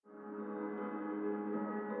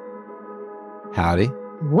Howdy.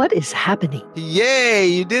 What is happening? Yay,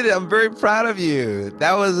 you did it. I'm very proud of you.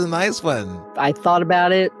 That was a nice one. I thought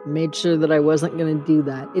about it, made sure that I wasn't going to do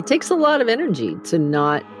that. It takes a lot of energy to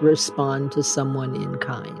not respond to someone in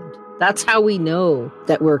kind. That's how we know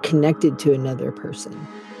that we're connected to another person,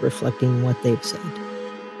 reflecting what they've said.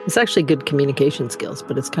 It's actually good communication skills,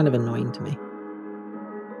 but it's kind of annoying to me.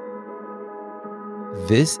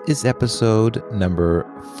 This is episode number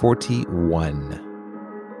 41.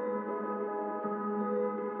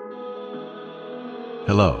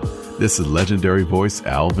 Hello, this is legendary voice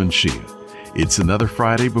Alvin Shea. It's another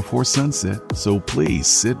Friday before sunset, so please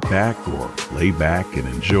sit back or lay back and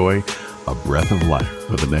enjoy a breath of life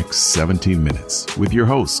for the next 17 minutes with your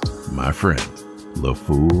host, my friend,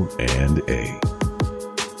 LaFool and A.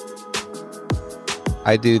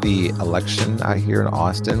 I do the election out here in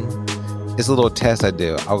Austin. It's a little test I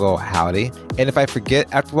do. I'll go, howdy. And if I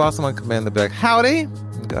forget, after a while, someone come in, they'll be like, howdy.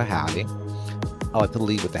 I'll go, howdy. I like to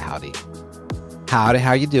lead with the howdy. Howdy,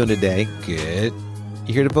 how you doing today? Good.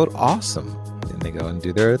 You here to vote? Awesome. And they go and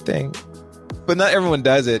do their thing. But not everyone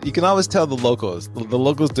does it. You can always tell the locals. The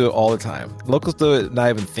locals do it all the time. Locals do it not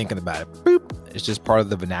even thinking about it. Boop. It's just part of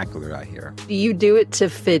the vernacular out here. Do you do it to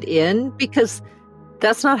fit in? Because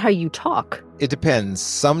that's not how you talk. It depends.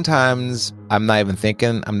 Sometimes I'm not even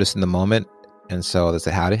thinking. I'm just in the moment. And so they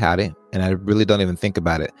say, howdy, howdy. And I really don't even think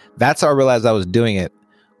about it. That's how I realized I was doing it.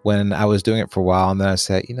 When I was doing it for a while, and then I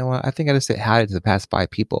said, you know what? I think I just said howdy to the past 5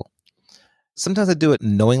 people. Sometimes I do it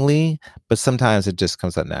knowingly, but sometimes it just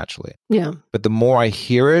comes out naturally. Yeah. But the more I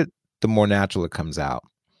hear it, the more natural it comes out.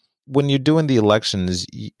 When you're doing the elections,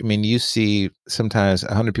 you see sometimes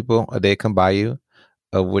 100 people a day come by you,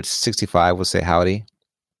 of which 65 will say howdy.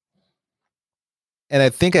 And I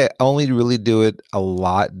think I only really do it a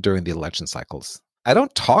lot during the election cycles. I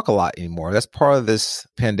don't talk a lot anymore. That's part of this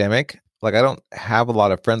pandemic. Like, I don't have a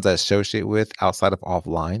lot of friends I associate with outside of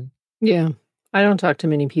offline. Yeah. I don't talk to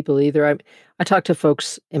many people either. I talk to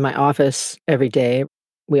folks in my office every day.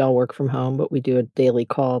 We all work from home, but we do a daily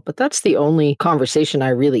call. But that's the only conversation I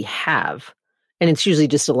really have. And it's usually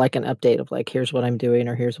just like an update of like, here's what I'm doing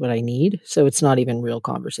or here's what I need. So it's not even real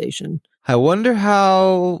conversation. I wonder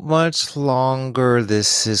how much longer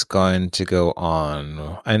this is going to go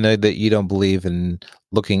on. I know that you don't believe in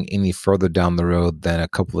looking any further down the road than a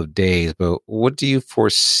couple of days, but what do you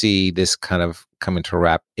foresee this kind of coming to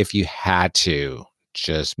wrap if you had to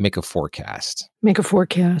just make a forecast? Make a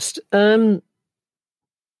forecast. I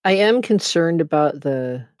am concerned about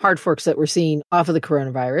the hard forks that we're seeing off of the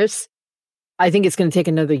coronavirus. I think it's going to take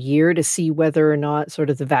another year to see whether or not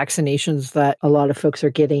sort of the vaccinations that a lot of folks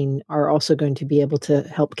are getting are also going to be able to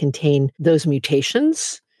help contain those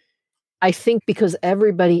mutations. I think because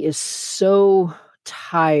everybody is so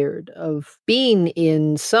tired of being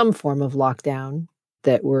in some form of lockdown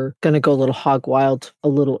that we're going to go a little hog wild a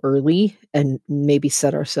little early and maybe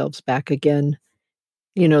set ourselves back again.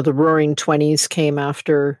 You know, the Roaring 20s came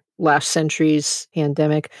after last century's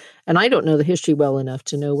pandemic. And I don't know the history well enough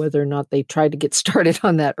to know whether or not they tried to get started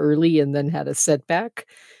on that early and then had a setback,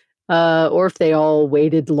 or if they all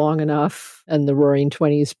waited long enough and the Roaring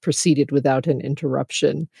 20s proceeded without an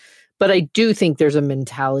interruption. But I do think there's a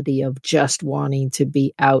mentality of just wanting to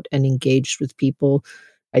be out and engaged with people.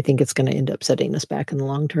 I think it's going to end up setting us back in the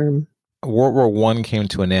long term. World War I came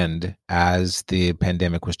to an end as the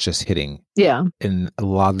pandemic was just hitting. Yeah. In a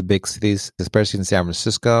lot of the big cities, especially in San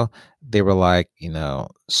Francisco, they were like,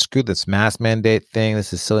 screw this mask mandate thing.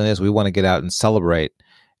 This is silliness. We want to get out and celebrate.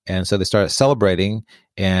 And so they started celebrating,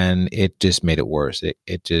 and it just made it worse.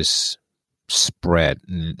 It just spread.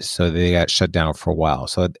 And so they got shut down for a while.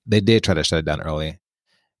 So they did try to shut it down early.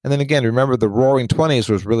 And then again, remember the Roaring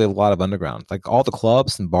 20s was really a lot of underground. Like all the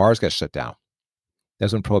clubs and bars got shut down.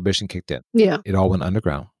 That's when Prohibition kicked in. Yeah. It all went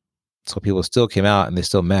underground. So people still came out and they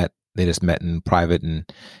still met. They just met in private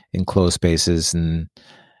and enclosed spaces, and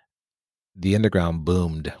the underground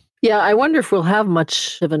boomed. Yeah, I wonder if we'll have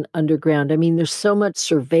much of an underground. I mean, there's so much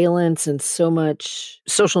surveillance and so much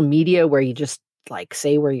social media where you just like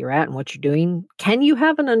say where you're at and what you're doing. Can you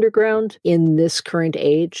have an underground in this current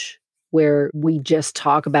age where we just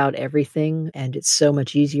talk about everything and it's so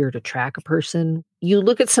much easier to track a person? You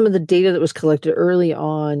look at some of the data that was collected early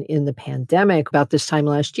on in the pandemic about this time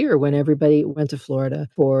last year when everybody went to Florida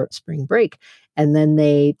for spring break. And then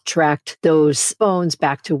they tracked those phones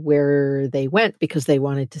back to where they went because they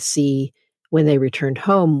wanted to see when they returned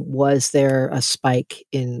home, was there a spike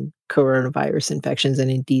in coronavirus infections?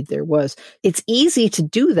 And indeed there was. It's easy to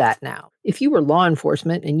do that now. If you were law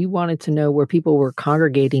enforcement and you wanted to know where people were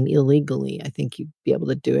congregating illegally, I think you'd be able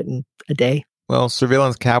to do it in a day. Well,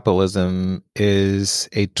 surveillance capitalism is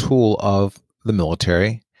a tool of the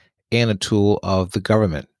military and a tool of the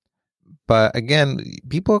government. But again,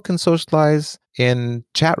 people can socialize in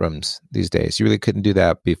chat rooms these days. You really couldn't do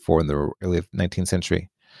that before in the early 19th century.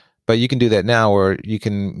 But you can do that now, where you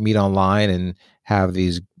can meet online and have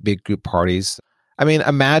these big group parties. I mean,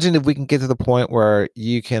 imagine if we can get to the point where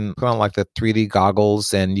you can put on like the 3D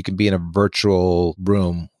goggles and you can be in a virtual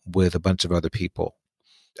room with a bunch of other people.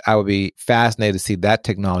 I would be fascinated to see that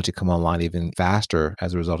technology come online even faster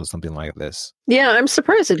as a result of something like this. Yeah, I'm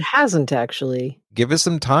surprised it hasn't actually. Give it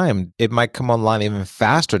some time. It might come online even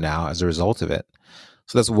faster now as a result of it.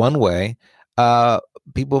 So that's one way.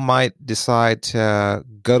 People might decide to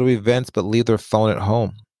go to events but leave their phone at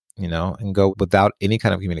home, and go without any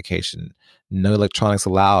kind of communication. No electronics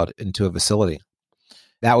allowed into a facility.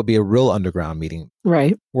 That would be a real underground meeting.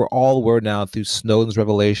 Right. We're all aware now through Snowden's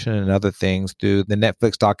revelation and other things, through the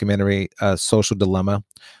Netflix documentary, Social Dilemma.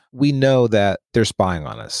 We know that they're spying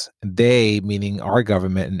on us. They, meaning our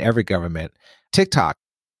government and every government. TikTok,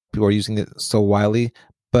 people are using it so widely,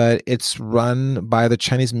 but it's run by the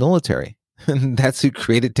Chinese military. That's who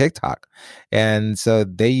created TikTok. And so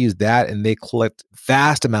they use that and they collect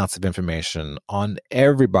vast amounts of information on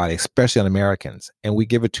everybody, especially on Americans. And we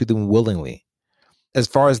give it to them willingly. As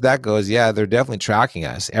far as that goes, yeah, they're definitely tracking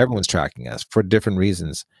us. Everyone's tracking us for different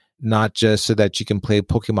reasons, not just so that you can play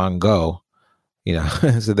Pokemon Go,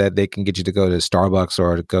 so that they can get you to go to Starbucks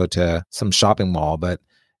or to go to some shopping mall, but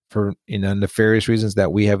for, nefarious reasons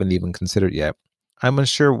that we haven't even considered yet. I'm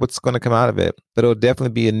unsure what's going to come out of it, but it'll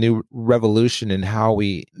definitely be a new revolution in how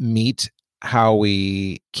we meet, how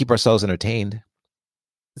we keep ourselves entertained.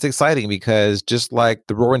 It's exciting because just like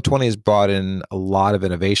the Roaring '20s brought in a lot of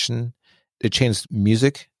innovation, it changed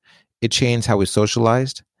music, it changed how we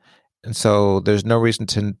socialized. And so there's no reason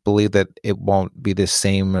to believe that it won't be the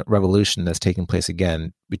same revolution that's taking place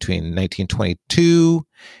again between 1922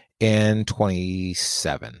 and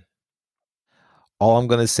 27. All I'm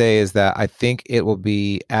going to say is that I think it will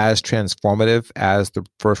be as transformative as the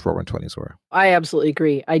first Roaring '20s were. I absolutely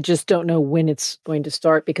agree. I just don't know when it's going to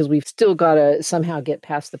start because we've still got to somehow get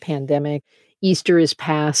past the pandemic. Easter is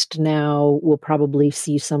past now. We'll probably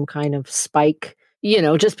see some kind of spike,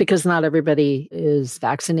 just because not everybody is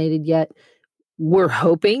vaccinated yet. We're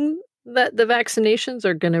hoping that the vaccinations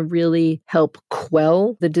are going to really help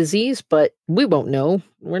quell the disease, but we won't know.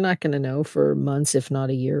 We're not going to know for months, if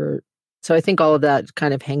not a year. So I think all of that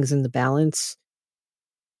kind of hangs in the balance.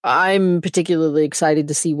 I'm particularly excited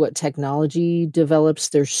to see what technology develops.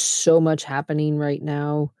 There's so much happening right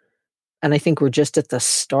now. And I think we're just at the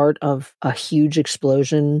start of a huge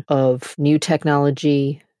explosion of new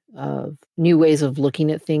technology, of new ways of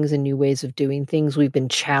looking at things and new ways of doing things. We've been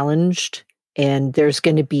challenged, and there's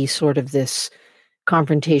going to be sort of this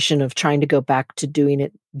confrontation of trying to go back to doing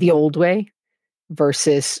it the old way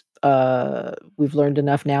versus we've learned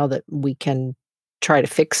enough now that we can try to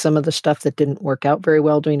fix some of the stuff that didn't work out very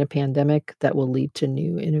well during a pandemic that will lead to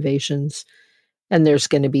new innovations. And there's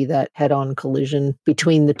going to be that head-on collision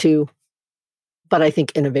between the two. But I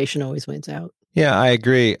think innovation always wins out. Yeah, I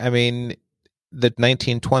agree. I mean, the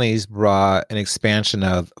 1920s brought an expansion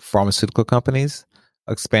of pharmaceutical companies,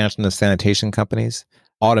 expansion of sanitation companies,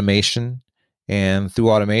 automation. And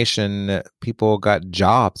through automation, people got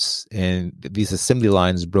jobs and these assembly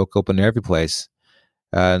lines broke open every place.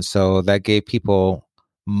 And so that gave people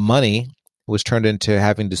money, which turned into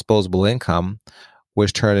having disposable income,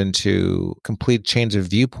 which turned into complete change of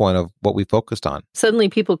viewpoint of what we focused on. Suddenly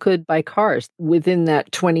people could buy cars. Within that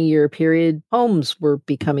 20-year period, homes were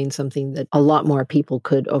becoming something that a lot more people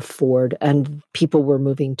could afford, and people were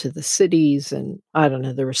moving to the cities. And I don't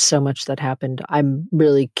know, there was so much that happened. I'm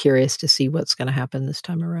really curious to see what's going to happen this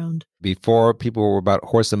time around. Before, people were about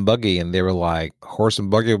horse and buggy, and they were like, horse and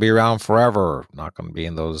buggy will be around forever. Not going to be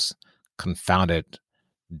in those confounded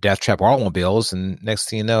death trap automobiles. And next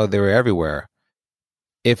thing you know, they were everywhere.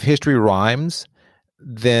 If history rhymes,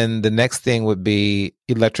 then the next thing would be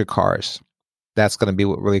electric cars. That's going to be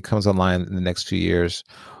what really comes online in the next few years.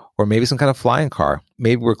 Or maybe some kind of flying car.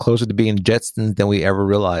 Maybe we're closer to being Jetsons than we ever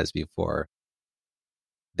realized before.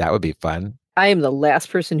 That would be fun. I am the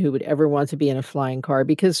last person who would ever want to be in a flying car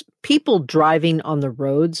because people driving on the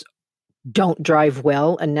roads don't drive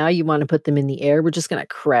well, and now you want to put them in the air. We're just going to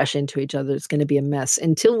crash into each other. It's going to be a mess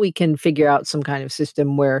until we can figure out some kind of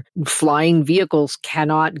system where flying vehicles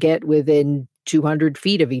cannot get within 200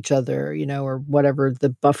 feet of each other, or whatever the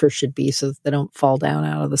buffer should be so that they don't fall down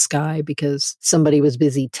out of the sky because somebody was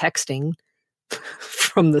busy texting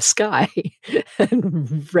from the sky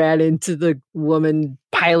and ran into the woman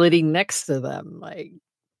piloting next to them. Like,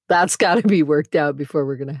 that's got to be worked out before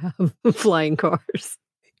we're going to have flying cars.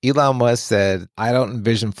 Elon Musk said, I don't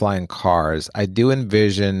envision flying cars. I do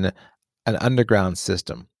envision an underground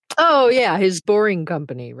system. Oh, yeah, his boring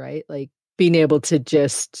company, right? Like being able to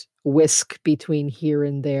just whisk between here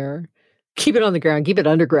and there. Keep it on the ground, keep it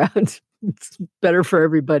underground. It's better for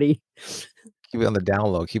everybody. Keep it on the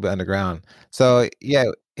down low, keep it underground. So, yeah,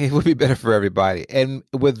 it would be better for everybody. And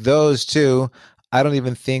with those two, I don't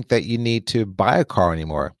even think that you need to buy a car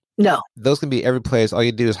anymore. No. Those can be every place. All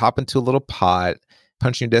you do is hop into a little pod,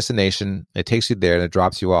 punch your destination. It takes you there and it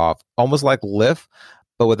drops you off. Almost like Lyft,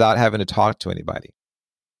 but without having to talk to anybody.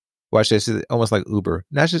 Well, I should say almost like Uber.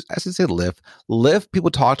 No, I should say Lyft. Lyft,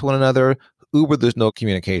 people talk to one another. Uber, there's no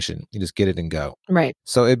communication. You just get it and go. Right.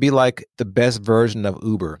 So it'd be like the best version of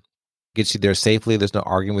Uber. Gets you there safely. There's no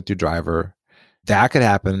arguing with your driver. That could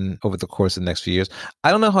happen over the course of the next few years.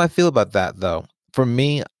 I don't know how I feel about that, though. For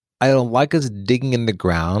me, I don't like us digging in the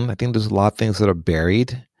ground. I think there's a lot of things that are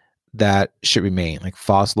buried that should remain, like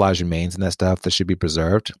fossilized remains and that stuff that should be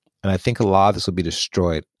preserved. And I think a lot of this will be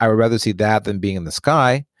destroyed. I would rather see that than being in the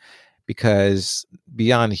sky, because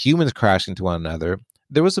beyond humans crashing into one another,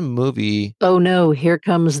 there was a movie. Oh no, here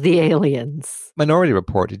comes the aliens. Minority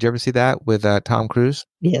Report. Did you ever see that with Tom Cruise?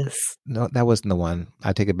 Yes. No, that wasn't the one.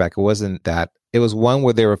 I take it back. It wasn't that. It was one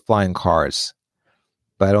where they were flying cars,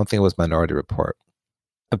 but I don't think it was Minority Report.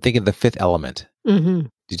 I'm thinking The Fifth Element. Mm-hmm.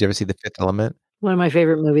 Did you ever see The Fifth Element? One of my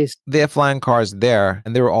favorite movies. They had flying cars there,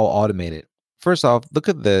 and they were all automated. First off, look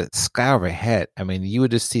at the sky overhead. I mean, you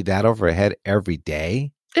would just see that overhead every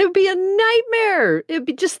day. It would be a nightmare. It would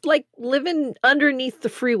be just like living underneath the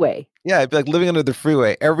freeway. Yeah, it'd be like living under the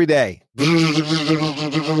freeway every day.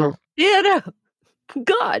 Yeah, no.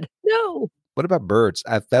 God, no. What about birds?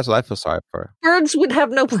 That's what I feel sorry for. Birds would have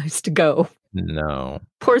no place to go. No.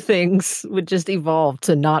 Poor things would just evolve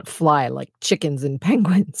to not fly like chickens and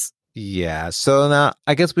penguins. Yeah, so now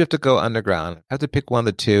I guess we have to go underground. I have to pick one of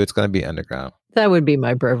the two. It's going to be underground. That would be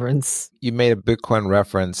my preference. You made a Bitcoin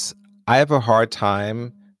reference. I have a hard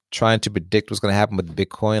time trying to predict what's going to happen with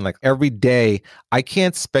Bitcoin. Like every day, I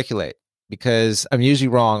can't speculate because I'm usually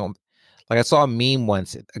wrong. Like I saw a meme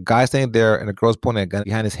once, a guy standing there and a girl's pointing a gun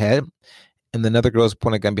behind his head, and another girl's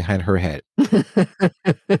pointing a gun behind her head.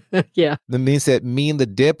 Yeah. The meme said, "Me and the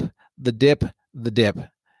dip, the dip, the dip."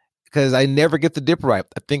 Because I never get the dip right.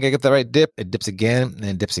 I think I get the right dip. It dips again and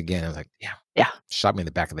then dips again. I was like, yeah. Shot me in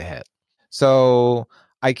the back of the head. So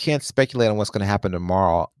I can't speculate on what's going to happen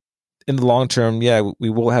tomorrow. In the long term, yeah, we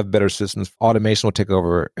will have better systems. Automation will take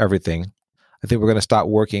over everything. I think we're going to stop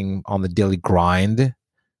working on the daily grind.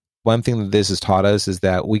 One thing that this has taught us is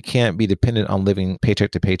that we can't be dependent on living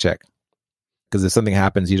paycheck to paycheck. Because if something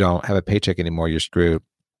happens, you don't have a paycheck anymore, you're screwed.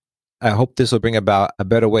 I hope this will bring about a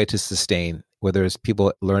better way to sustain, whether it's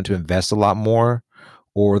people learn to invest a lot more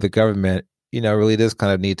or the government, really does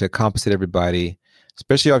kind of need to compensate everybody,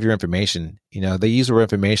 especially off your information. They use our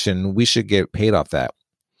information. We should get paid off that.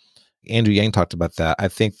 Andrew Yang talked about that. I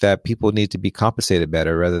think that people need to be compensated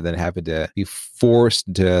better rather than having to be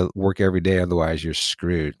forced to work every day. Otherwise, you're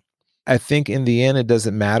screwed. I think in the end, it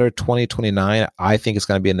doesn't matter. 2029, I think it's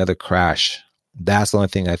going to be another crash. That's the only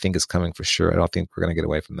thing I think is coming for sure. I don't think we're going to get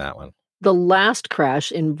away from that one. The last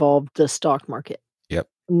crash involved the stock market. Yep.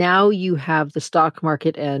 Now you have the stock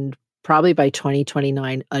market and probably by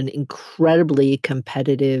 2029, an incredibly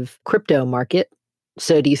competitive crypto market.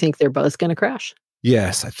 So do you think they're both going to crash?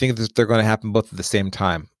 Yes, I think that they're going to happen both at the same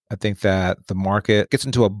time. I think that the market gets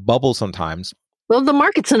into a bubble sometimes. Well, the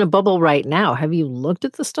market's in a bubble right now. Have you looked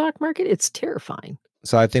at the stock market? It's terrifying.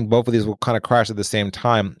 So I think both of these will kind of crash at the same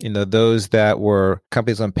time. Those that were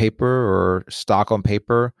companies on paper or stock on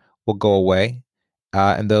paper will go away.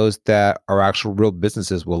 And those that are actual real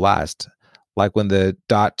businesses will last. Like when the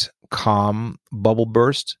 .com bubble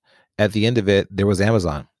burst, at the end of it, there was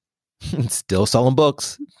Amazon. Still selling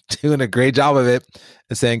books, doing a great job of it,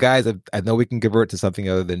 and saying, guys, I know we can convert to something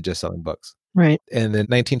other than just selling books. Right. In the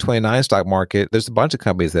 1929 stock market, there's a bunch of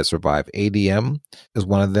companies that survive. ADM is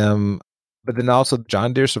one of them. But then also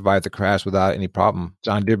John Deere survived the crash without any problem.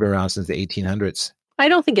 John Deere been around since the 1800s. I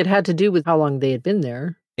don't think it had to do with how long they had been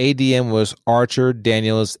there. ADM was Archer,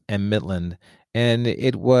 Daniels, and Midland. And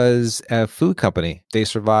it was a food company. They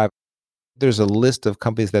survived. There's a list of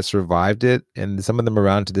companies that survived it, and some of them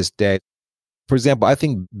around to this day. For example, I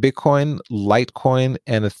think Bitcoin, Litecoin,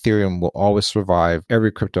 and Ethereum will always survive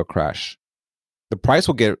every crypto crash. The price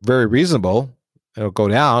will get very reasonable. It'll go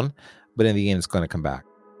down, but in the end, it's going to come back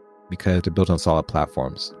because they're built on solid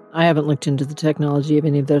platforms. I haven't looked into the technology of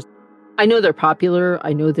any of those. I know they're popular.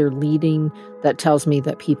 I know they're leading. That tells me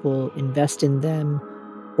that people invest in them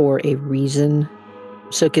for a reason.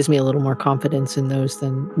 So it gives me a little more confidence in those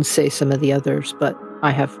than, say, some of the others. But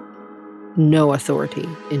I have no authority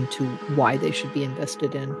into why they should be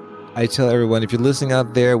invested in. I tell everyone, if you're listening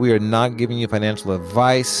out there, we are not giving you financial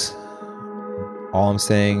advice. All I'm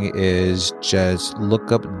saying is just look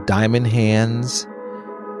up Diamond Hands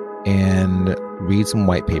and read some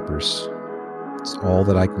white papers. It's all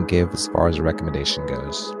that I can give as far as a recommendation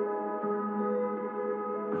goes.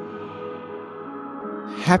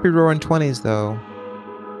 Happy roaring 20s, though.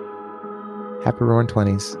 Happy roaring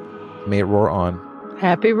 20s. May it roar on.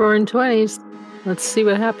 Happy roaring 20s. Let's see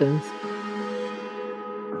what happens.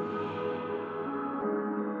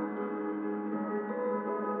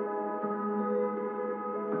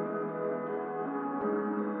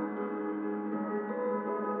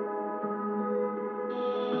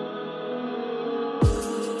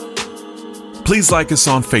 Please like us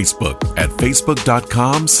on Facebook at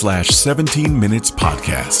facebook.com/17 Minutes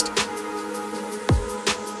Podcast.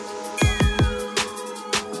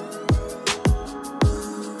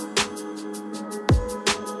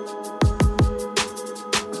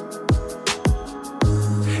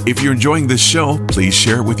 If you're enjoying this show, please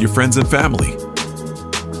share it with your friends and family.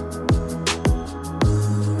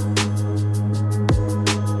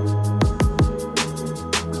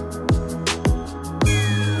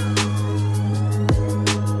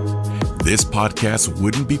 This podcast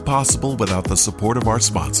wouldn't be possible without the support of our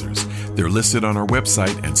sponsors. They're listed on our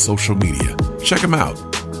website and social media. Check them out.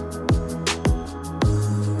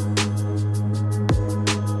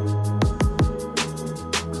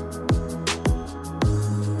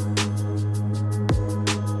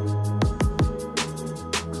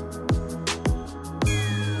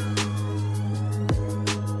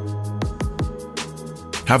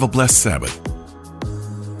 Have a blessed Sabbath.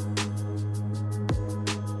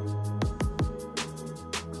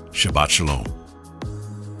 Shabbat Shalom.